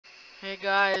Hey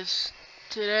guys,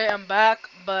 today I'm back,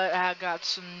 but I got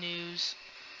some news.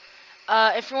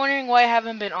 If you're wondering why I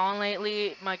haven't been on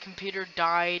lately, my computer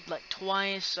died like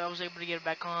twice. I was able to get it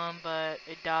back on, but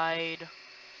it died.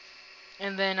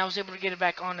 And then I was able to get it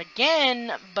back on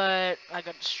again, but I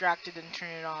got distracted and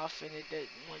turned it off, and it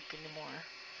didn't work anymore.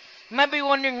 You might be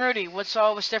wondering, Rudy, what's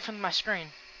different with my screen?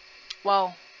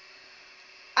 Well,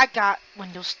 I got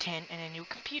Windows 10 and a new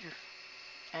computer,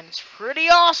 and it's pretty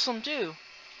awesome too.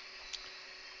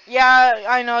 Yeah,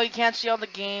 I know you can't see all the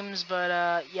games,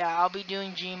 but yeah, I'll be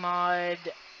doing Gmod.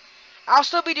 I'll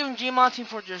still be doing Gmod Team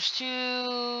Fortress 2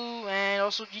 and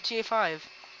also GTA 5.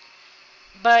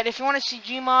 But if you want to see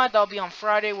Gmod, that'll be on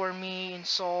Friday, where me and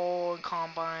Soul and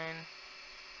Combine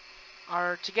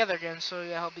are together again. So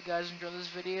yeah, I hope you guys enjoy this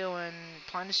video and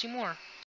plan to see more.